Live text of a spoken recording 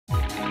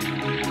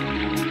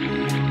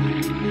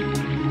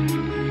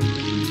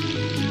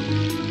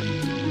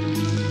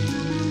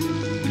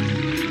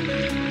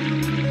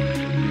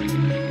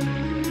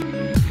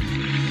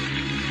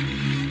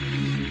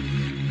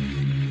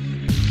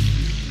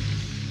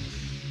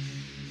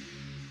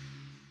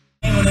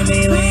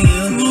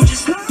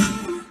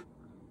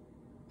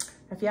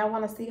If y'all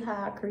want to see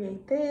how I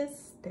create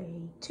this,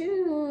 stay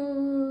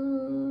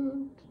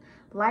tuned.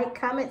 Like,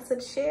 comment,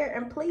 share,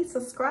 and please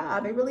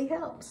subscribe. It really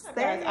helps.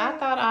 Guys, I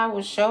thought I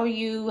would show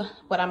you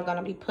what I'm going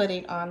to be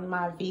putting on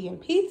my vegan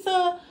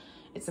pizza.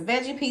 It's a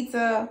veggie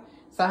pizza.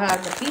 So I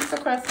have the pizza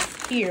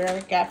crust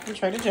here, got from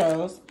Trader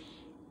Joe's.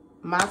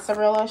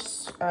 Mozzarella,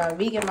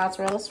 vegan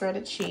mozzarella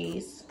shredded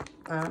cheese.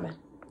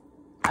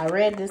 I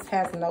read this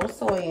has no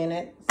soy in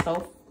it.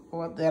 So,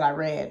 or that I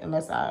read,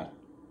 unless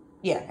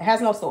yeah, it has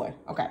no soy.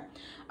 Okay.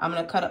 I'm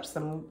going to cut up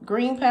some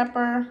green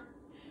pepper,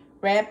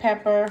 red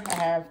pepper. I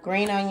have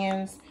green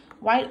onions,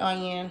 white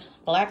onion,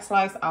 black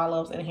sliced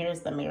olives, and here's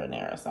the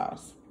marinara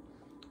sauce.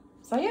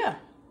 So, yeah.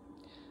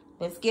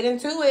 Let's get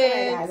into it.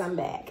 Hey guys, I'm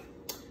back.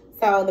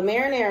 So, the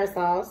marinara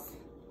sauce.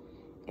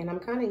 And I'm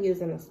kind of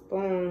using a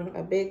spoon,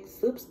 a big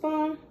soup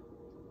spoon.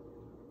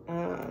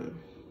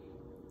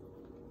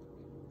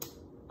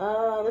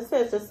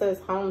 This says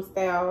home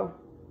style.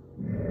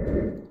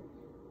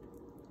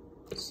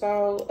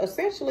 So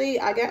essentially,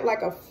 I got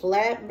like a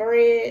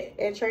flatbread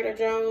at Trader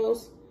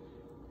Joe's.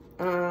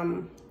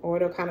 Or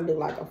it'll kind of be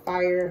like a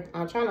fire.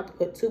 I'm trying not to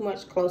put too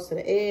much close to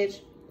the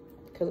edge,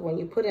 because when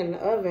you put it in the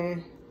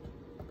oven,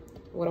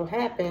 what'll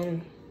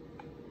happen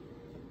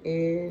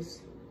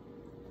is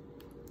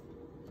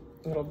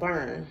it'll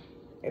burn.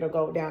 It'll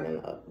go down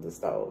in the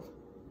stove.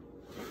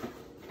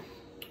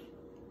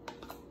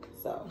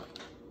 So,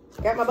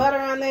 got my butter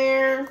on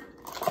there.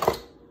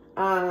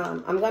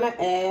 I'm gonna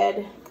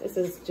add, this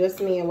is just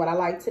me and what I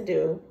like to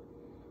do,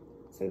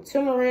 some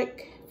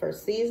turmeric for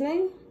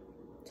seasoning.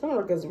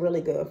 Turmeric is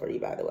really good for you,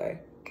 by the way.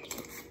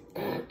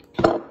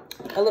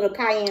 A little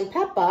cayenne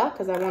pepper,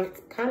 because I want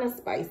it kind of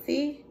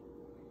spicy.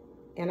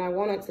 And I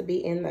want it to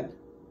be in the,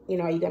 you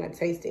know, you're gonna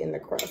taste it in the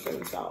crust and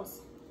the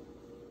sauce.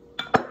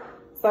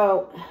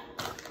 So,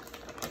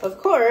 of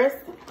course,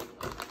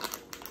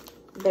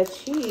 the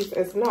cheese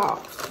is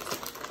not.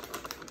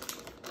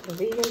 The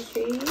vegan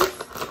cheese.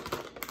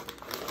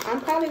 I'm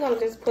probably going to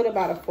just put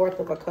about 1/4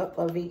 of a cup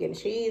of vegan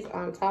cheese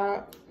on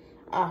top.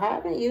 I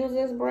haven't used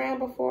this brand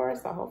before,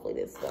 so hopefully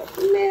this stuff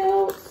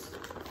melts.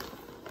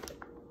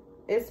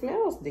 It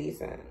smells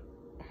decent.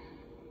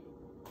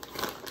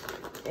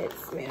 It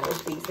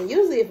smells decent.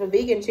 Usually if a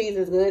vegan cheese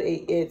is good,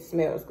 it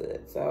smells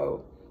good.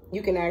 So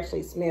you can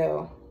actually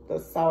smell the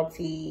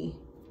salty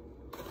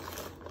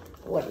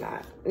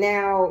whatnot.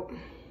 Now,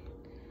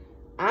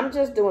 I'm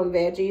just doing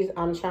veggies.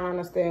 I'm trying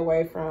to stay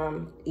away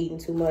from eating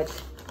too much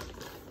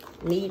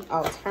meat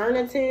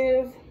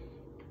alternative.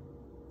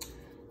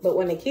 But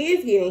when the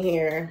kids get in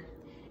here,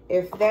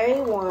 if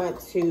they want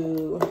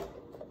to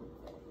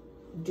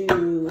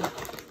do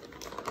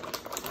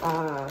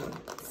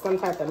some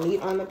type of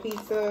meat on the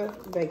pizza,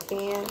 they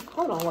can.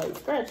 Hold on, wait,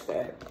 scratch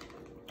that.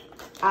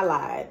 I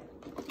lied.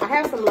 I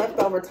have some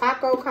leftover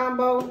taco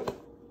combo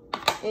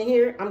in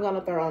here. I'm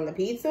gonna throw on the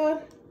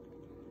pizza.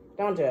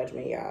 Don't judge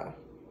me, y'all.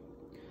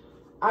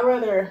 I'd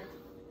rather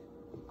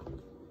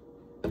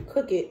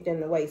cook it than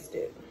to waste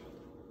it.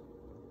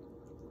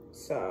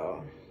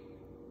 So,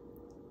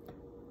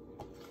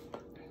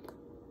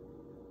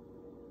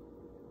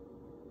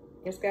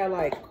 it's got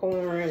like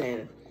corn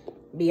and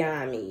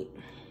Beyond Meat.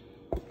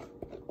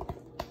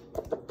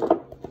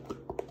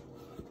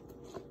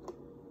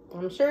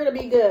 I'm sure it'll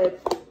be good.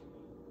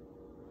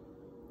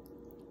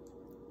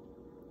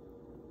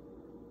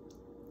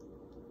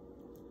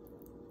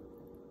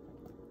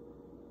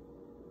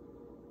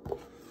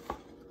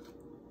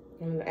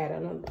 I'm gonna add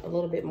a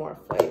little bit more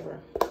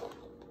flavor.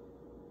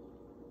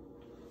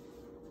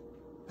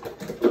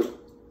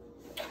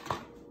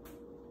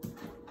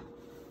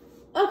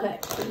 Okay,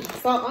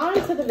 so on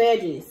to the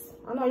veggies.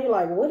 I know you're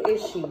like, what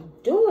is she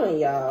doing,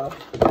 y'all?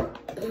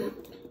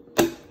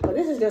 But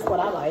this is just what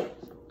I like.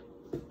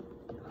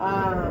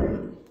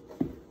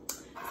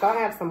 So I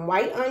have some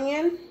white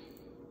onion.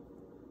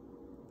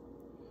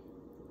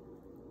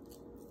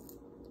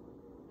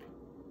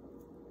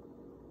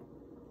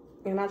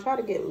 And I try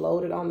to get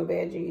loaded on the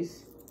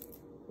veggies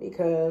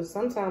because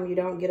sometimes you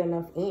don't get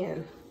enough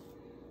in.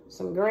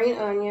 Some green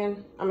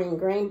onion.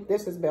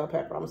 This is bell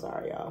pepper. I'm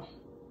sorry, y'all.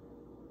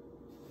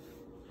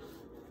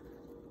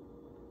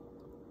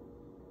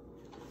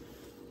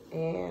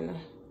 And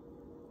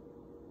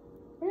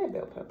red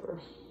bell pepper.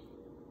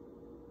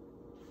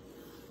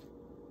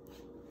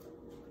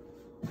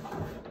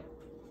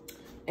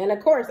 And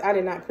of course, I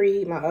did not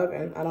preheat my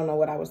oven. I don't know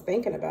what I was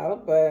thinking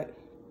about, but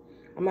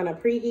I'm gonna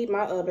preheat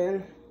my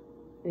oven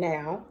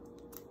now.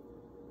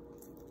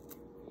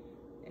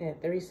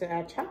 At 300,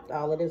 I chopped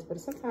all of this, but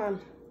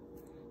sometimes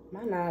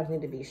my knives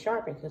need to be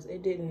sharpened because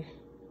it didn't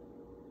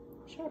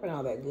sharpen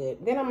all that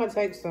good. Then I'm gonna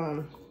take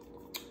some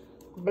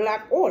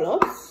black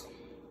olives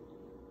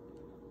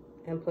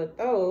and put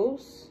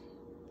those,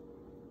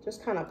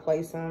 just kind of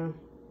place them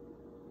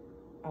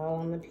all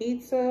on the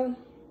pizza.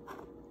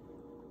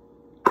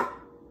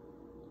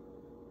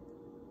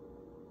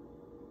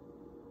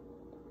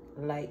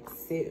 Like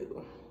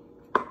so.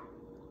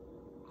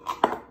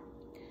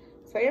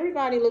 So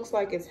everybody looks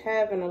like it's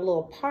having a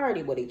little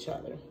party with each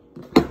other.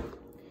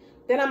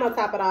 Then I'm gonna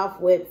top it off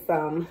with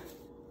some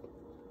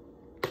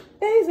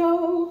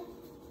basil.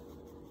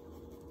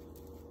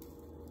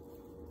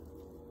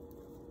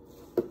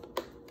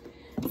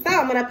 So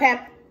I'm gonna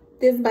pop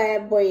this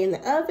bad boy in the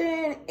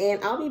oven,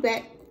 and I'll be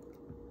back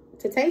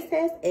to taste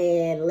test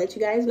and let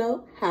you guys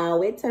know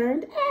how it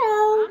turned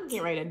out. I'm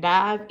getting ready to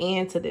dive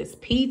into this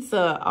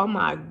pizza. Oh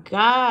my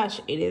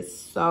gosh, it is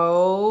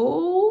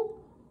so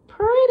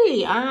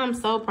pretty. I'm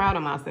so proud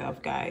of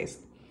myself, guys.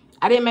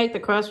 I didn't make the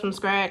crust from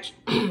scratch,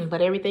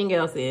 but everything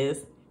else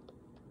is.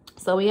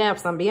 So we have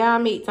some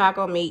Beyond Meat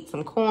taco meat,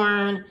 some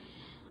corn,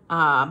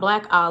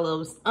 black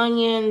olives,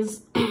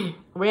 onions,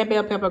 red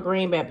bell pepper,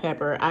 green bell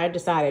pepper. I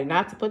decided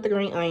not to put the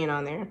green onion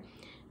on there.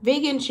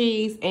 Vegan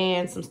cheese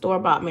and some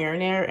store-bought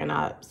marinara, and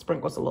I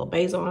sprinkled a little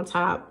basil on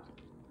top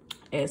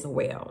as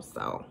well.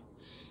 So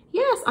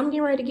yes, I'm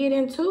getting ready to get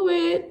into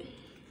it.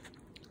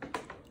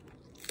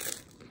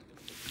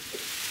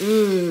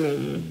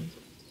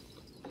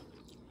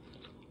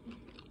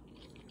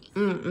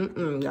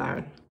 Guys.